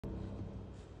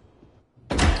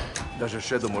Даже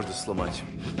Шеду можно сломать.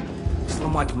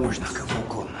 Сломать можно кого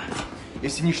угодно.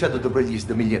 Если не Шеду добрались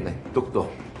до Милены, то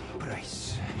кто?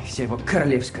 Прайс. Вся его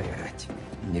королевская рать.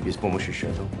 Не без помощи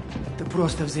Шеду. Это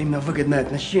просто взаимовыгодное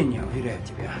отношение, уверяю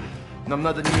тебя. Нам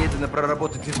надо немедленно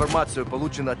проработать информацию,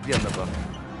 полученную от пленного.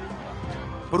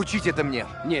 Поручите это мне.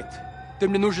 Нет, ты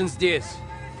мне нужен здесь.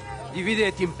 Дивиде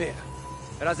et импер.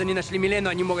 Раз они нашли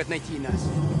Милену, они могут найти и нас.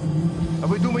 А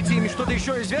вы думаете, им что-то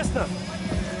еще известно?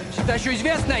 Что-то еще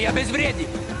известно, я безвреден.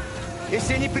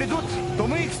 Если они придут, то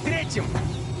мы их встретим.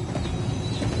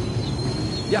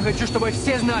 Я хочу, чтобы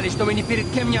все знали, что мы ни перед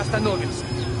кем не остановимся.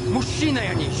 Мужчины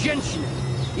они, женщины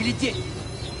или дети.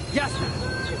 Ясно?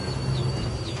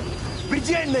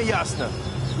 Предельно ясно.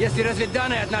 Если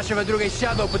разведданные от нашего друга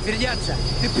Shadow подтвердятся,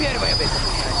 ты первый об этом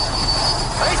узнаешь.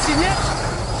 А если нет?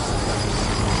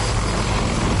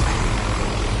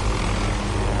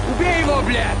 Убей его,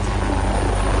 блядь!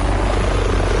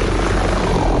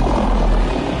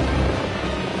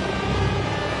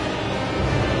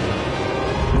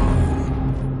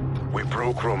 We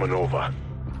broke Romanova.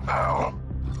 How?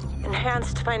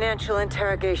 Enhanced financial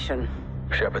interrogation.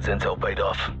 Shepard's intel paid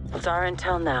off. What's our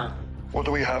intel now? What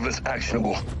do we have that's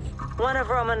actionable? One of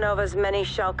Romanova's many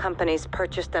shell companies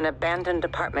purchased an abandoned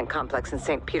apartment complex in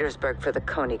Saint Petersburg for the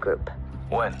Konni group.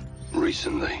 When?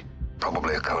 Recently.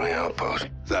 Probably a Konni outpost.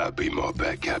 That'd be my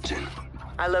bet, Captain.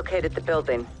 I located the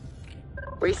building.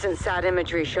 Recent SAT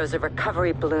imagery shows a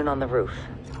recovery balloon on the roof.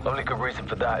 Only good reason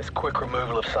for that is quick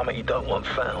removal of something you don't want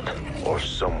found. Or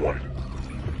someone.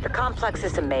 The complex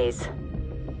is a maze.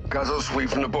 Guys will sweep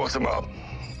from the bottom up.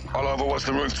 I'll overwatch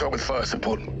the rooftop with fire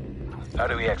support. How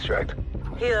do we extract?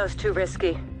 Helo's too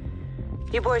risky.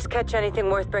 You boys catch anything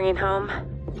worth bringing home?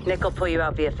 Nick will pull you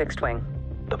out via fixed wing.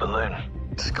 The balloon.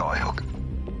 Skyhook.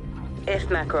 If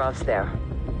Makarov's there.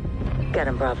 Get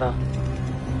him, Bravo.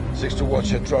 6 to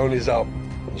watch, your drone is up.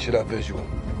 You should have visual.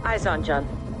 Eyes on, John.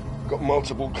 Got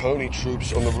multiple Konni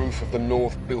troops on the roof of the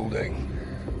north building.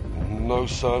 No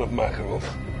sign of Makarov.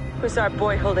 Who's our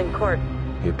boy holding court?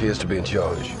 He appears to be in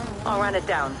charge. I'll run it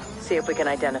down. See if we can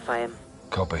identify him.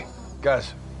 Copy.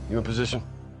 Gaz, you in position?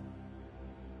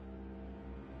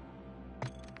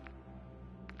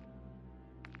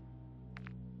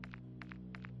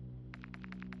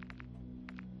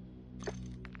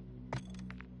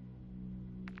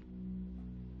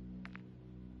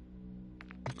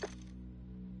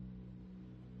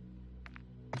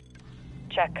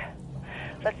 Check.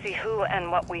 Let's see who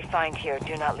and what we find here.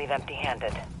 Do not leave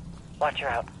empty-handed. Watch her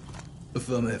out.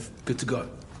 Affirmative. Good to go.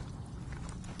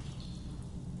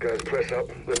 Guys, press up.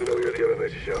 Let me know you're at the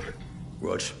elevator shaft.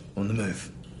 Rog, on the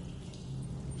move.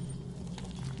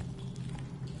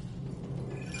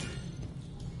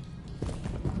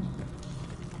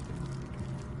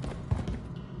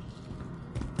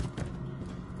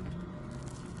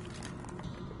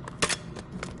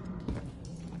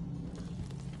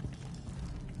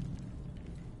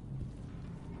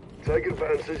 Take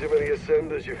advantage of any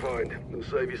ascenders you find. It'll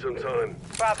save you some time.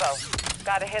 Bravo.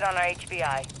 Got a hit on our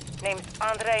HBI. Name's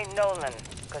Andrei Nolan.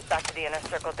 Goes back to the inner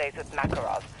circle days with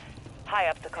Makarov. High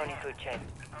up the Konni food chain.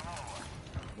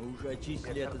 Мы уже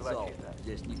очистили этот зал.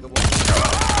 Здесь никого.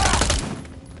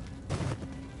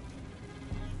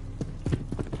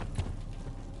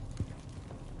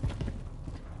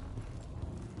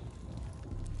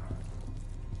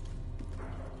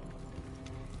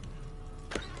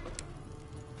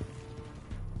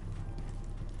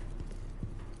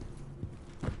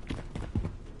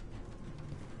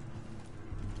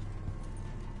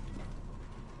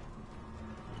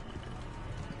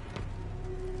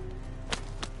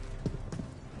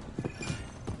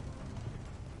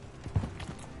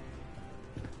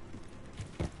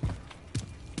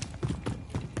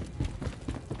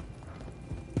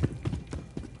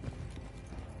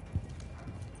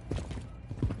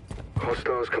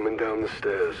 Hostiles coming down the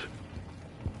stairs.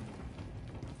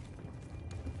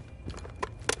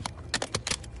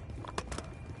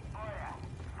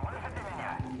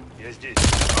 Я здесь.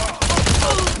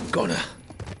 Gonna.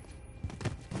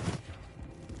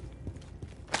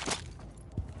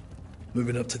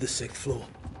 Moving up to the 6th floor.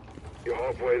 You're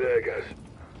halfway there, Gaz.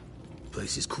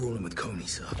 Place is crawling with Konni,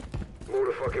 sir. More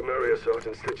the fucking merrier,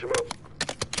 Sergeant. Stitch 'em up.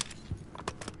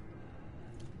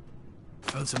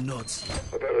 Found some nods.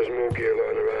 I bet there's more gear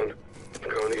lying around.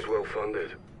 Konni's well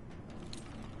funded.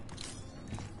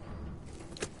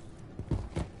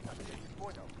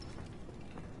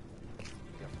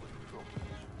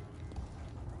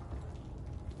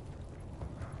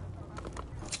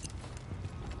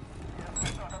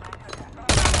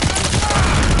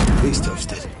 He's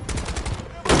toasted.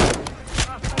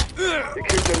 You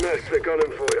keep the mess, they're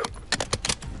gunning for you.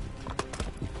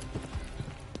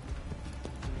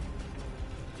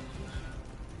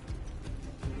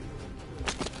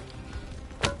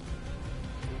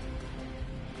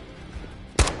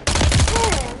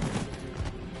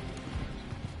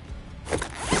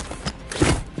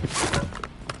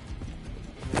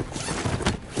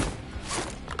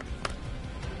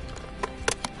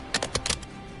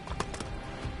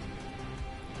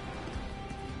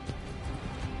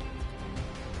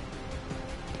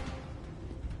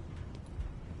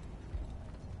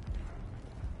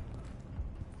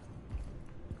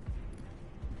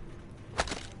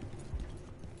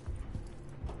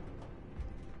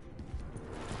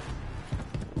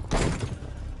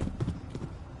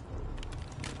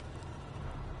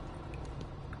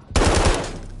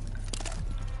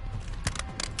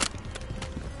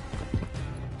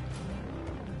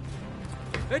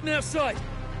 Heading outside.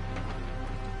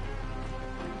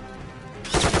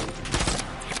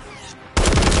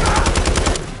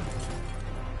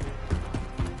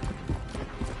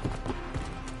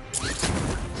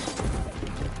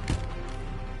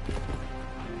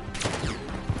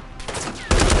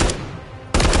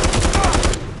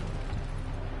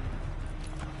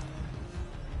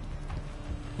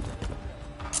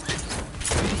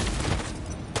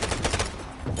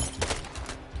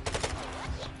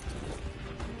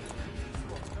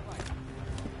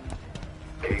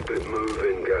 Keep it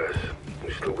moving, Gaz.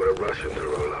 We still got a ration to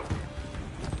roll up.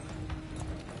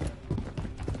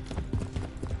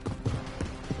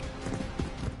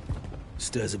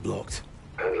 Stairs are blocked.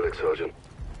 Handle it, Sergeant.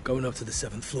 Going up to the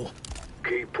 7th floor.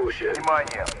 Keep pushing.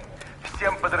 Внимание!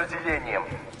 Всем подразделениям!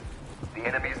 The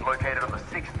enemy is located on the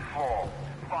 6th floor.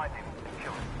 Find him and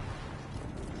kill him.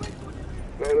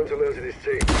 No one's alerted his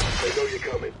team. They know you're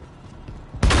coming.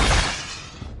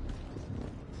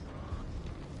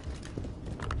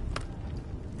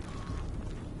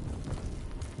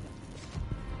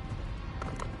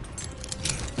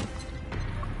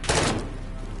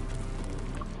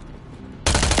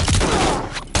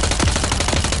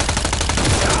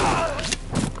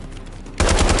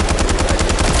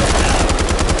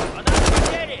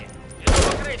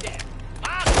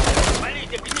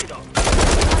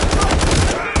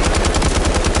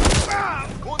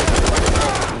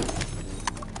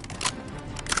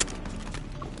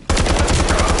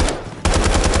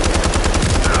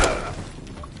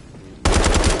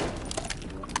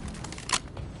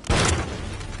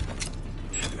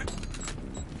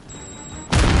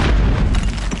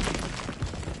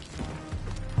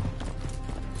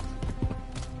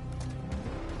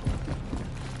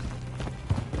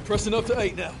 Pressing up to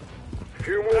 8 now.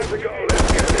 Few more to go.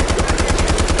 Let's get it.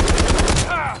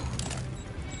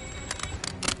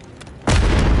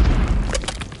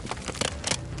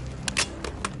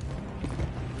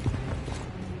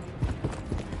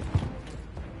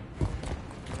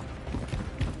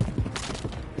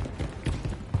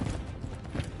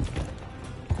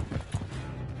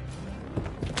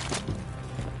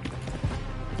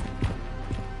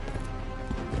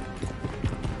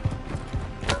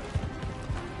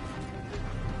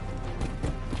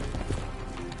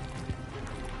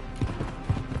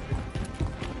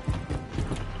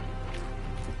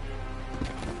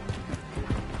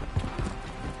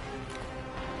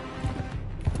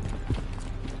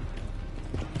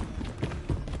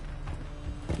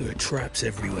 There are traps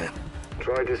everywhere.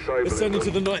 Try disabling Ascending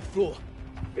to them. the 9th floor.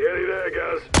 Nearly there,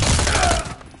 Gaz.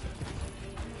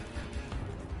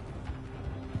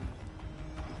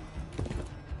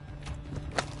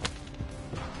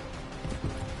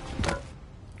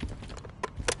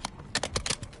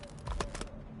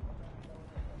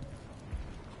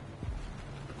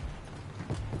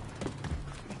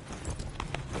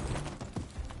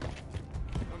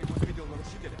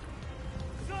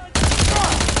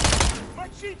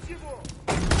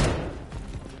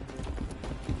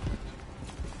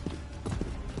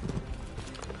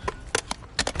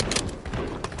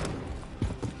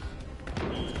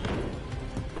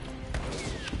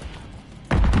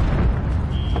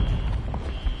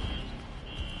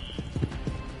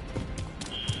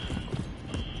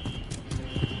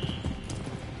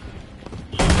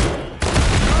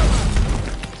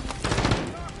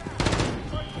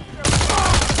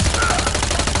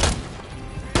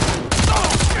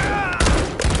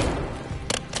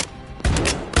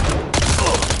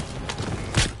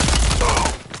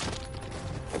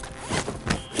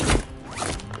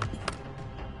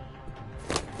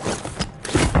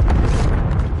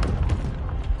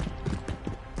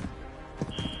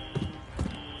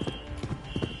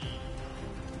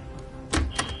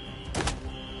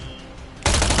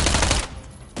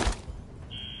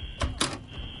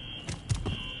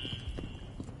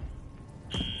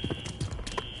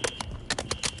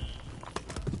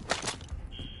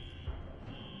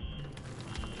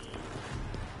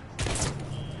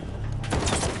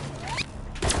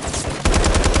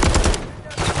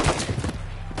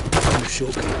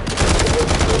 Shortcut.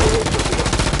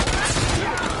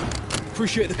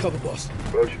 Appreciate the cover, boss.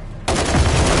 Roger.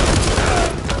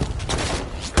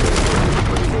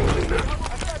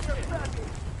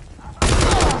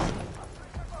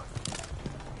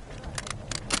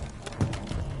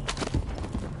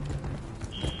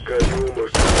 Guys, you're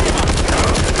almost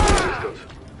distance.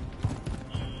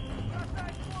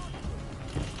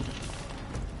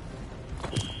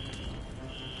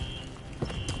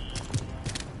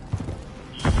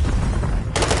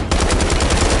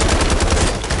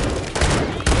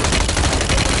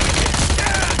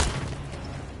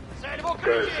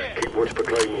 Guys, keep watch for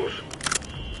claymores.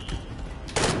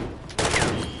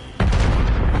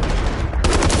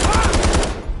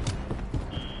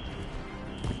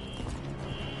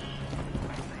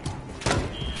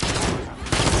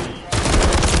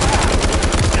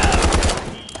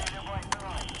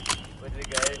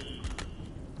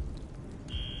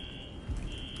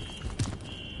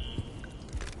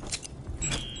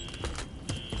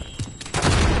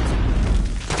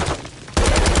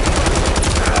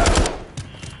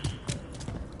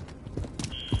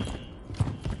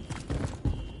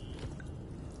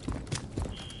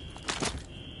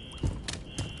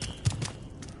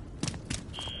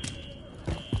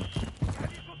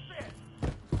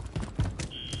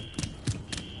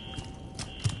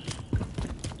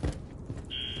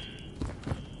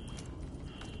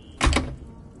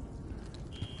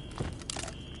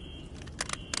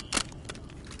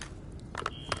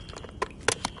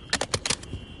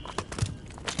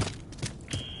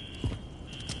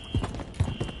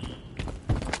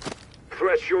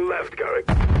 Threats your left, Garrick.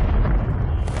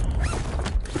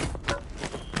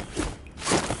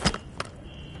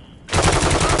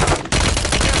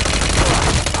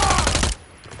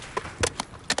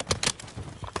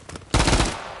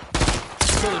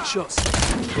 Solid shots.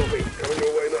 Copy. Coming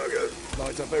your way now, guys.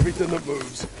 Light up everything that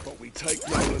moves, but we take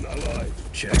Nolan alive.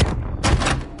 Check.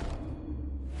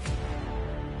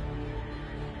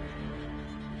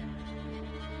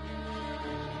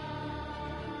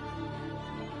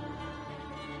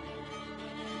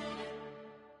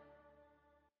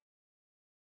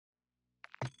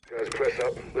 Guys, press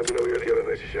up. Let me know you're at the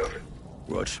elevator shaft.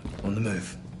 Rog, on the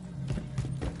move.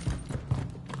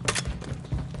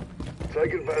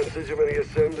 Take advantage of any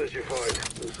ascenders you find.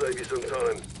 It'll save you some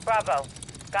time. Bravo.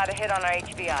 Got a hit on our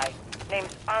HBI.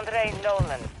 Name's Andre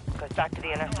Nolan. Goes back to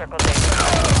the inner circle days.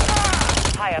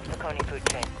 High up the Konni food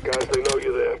chain. Guys, they know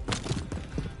you're there.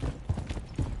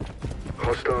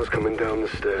 Hostiles coming down the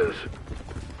stairs.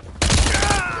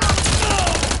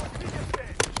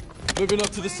 Moving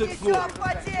up to the 6th floor. You're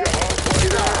halfway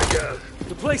there, Gaz.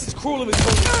 The place is crawling with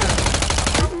zombies.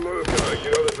 Keep 'em move, Garrick.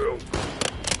 You know the drill.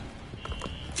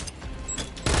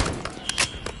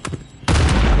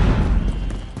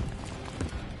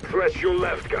 Threats your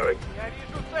left, Garrick.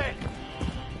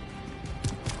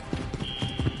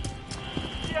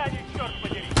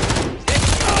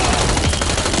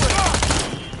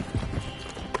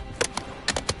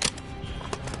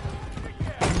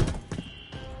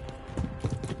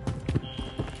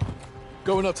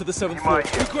 Going up to the 7th floor.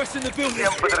 Requesting the building.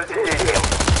 Всем подразделениям.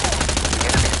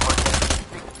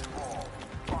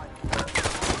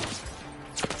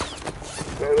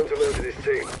 Nolan's alerted his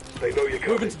team. They know you're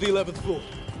coming. Moving to the 11th floor.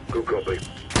 Good copy. Wait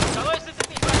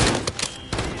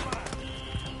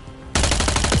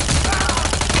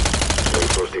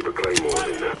for us to put claymores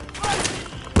in there.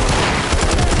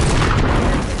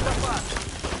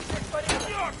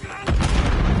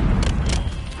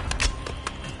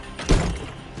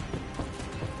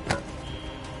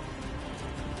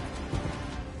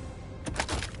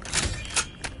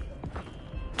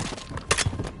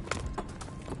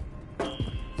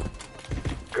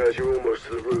 Guys, you're almost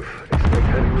to the roof. Expect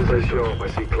heading stay sharp. I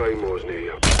see claymores near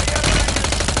you.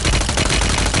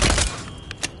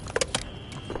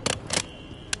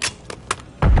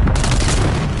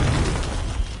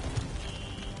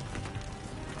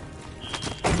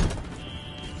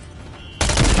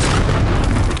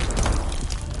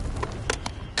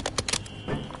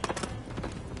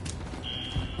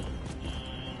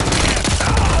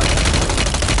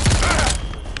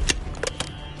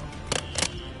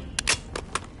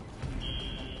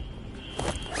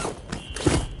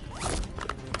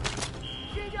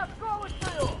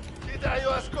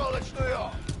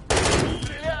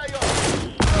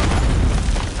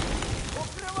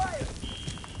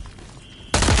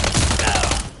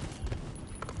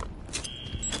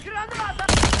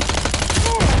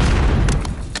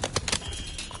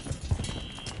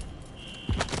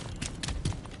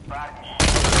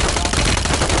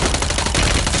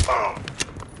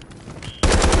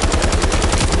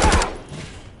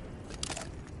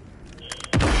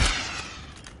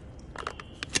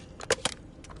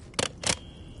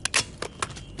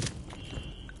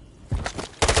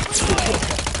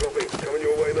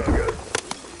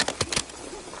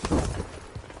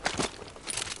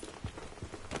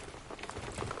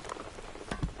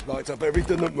 Light up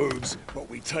everything that moves, but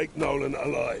we take Nolan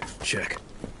alive. Check.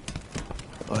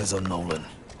 Eyes on Nolan.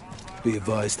 Be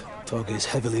advised, target is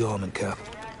heavily armed and capped.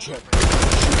 Check. Do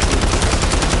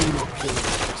not kill him.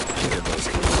 Clear those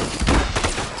kills.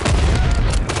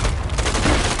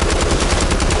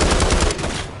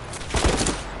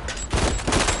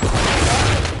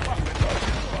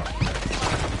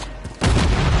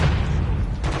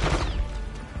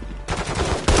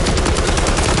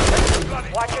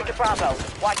 Bravo.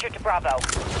 Watcher to Bravo.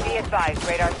 Be advised,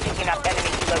 radar's picking up enemy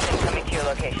kilos incoming to your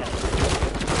location.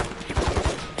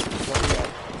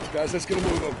 Guys, let's get a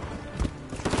move on.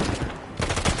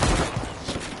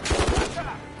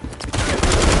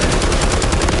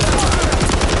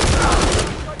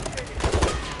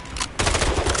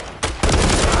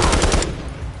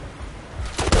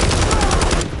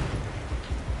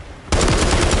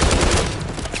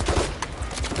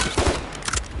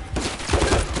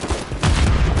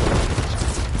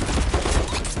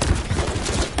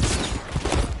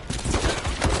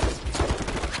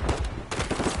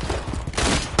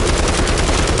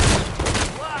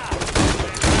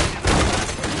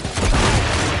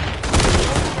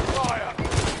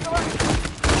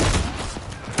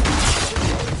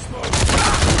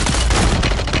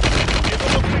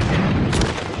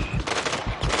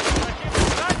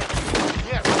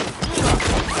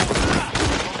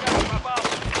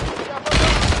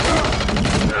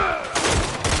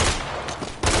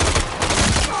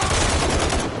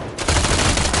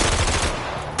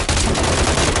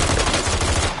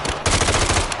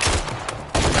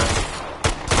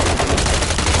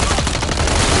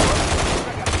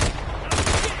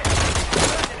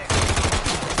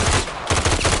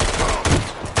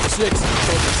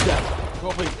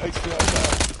 Copy. HPI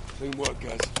down. Clean work,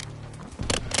 guys.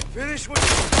 Finish what you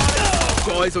started.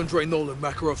 Got eyes on Andre Nolan,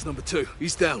 Makarov's number 2.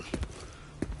 He's down.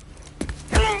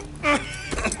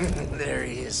 There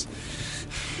he is.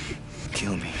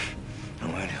 Kill me. I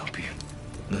might help you.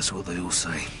 That's what they all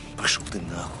say. Пошел ты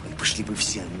нахуй. Пошли вы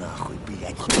все нахуй,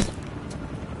 блядь.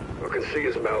 I can see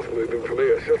his mouth moving from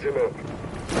here. Shut him up.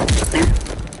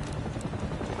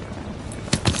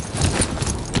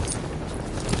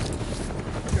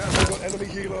 Guys, we've got enemy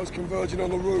helos converging on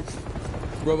the roof.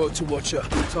 Bravo to Watcher.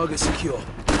 Target secure.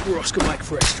 We're Oscar Mike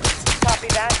for extra. Copy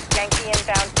that. Yankee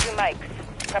inbound 2 mics.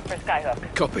 Prep for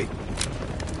Skyhook. Copy.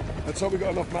 Let's hope we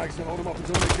got enough mags to hold him up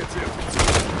until Nick gets here.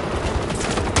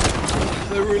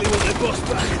 They really want their boss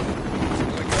back.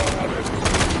 They can't have it.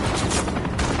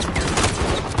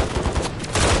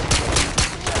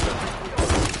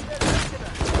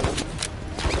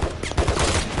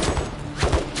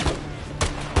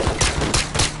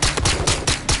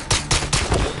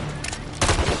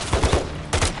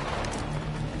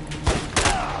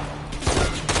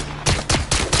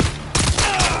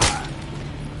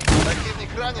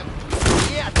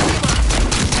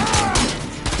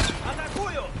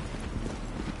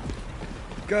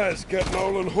 Guys, get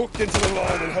Nolan hooked into the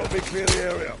line and help me clear the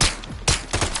area.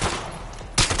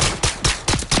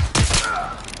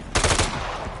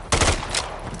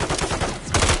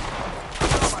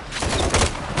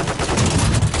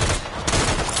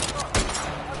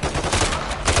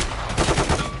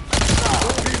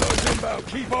 Kilos inbound.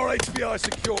 Keep our HBI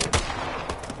secure.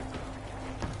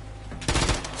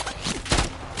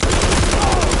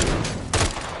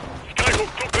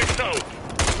 Skyhook 2 clicks out.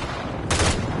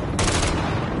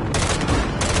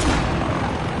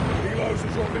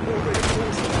 Dropping more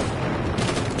reinforcements.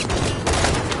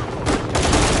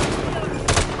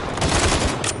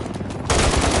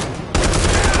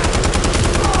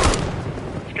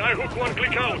 Skyhook 1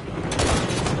 click out.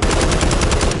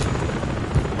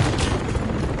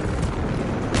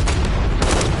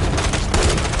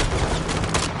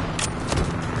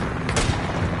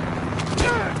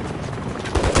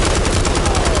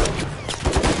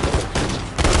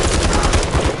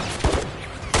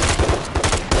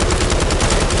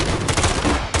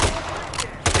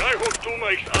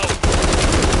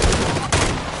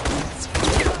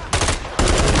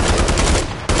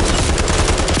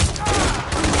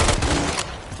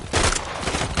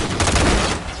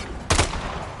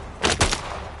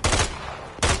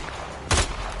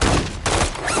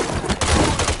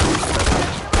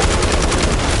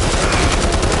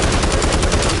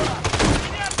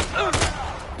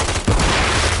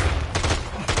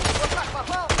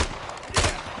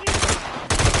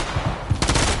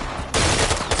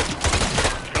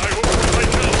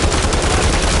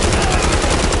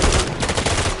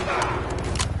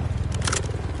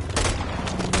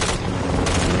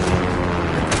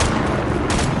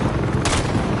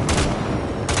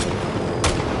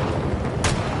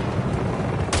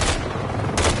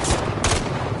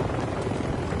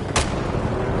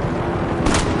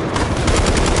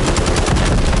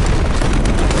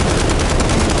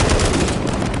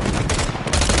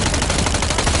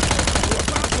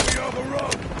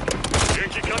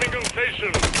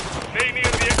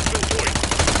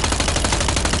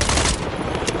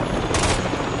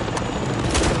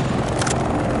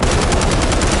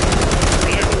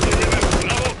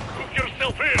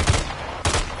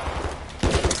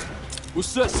 We're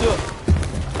set, sir.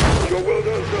 You're well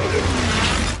done, Sergeant.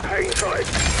 Hang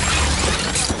tight.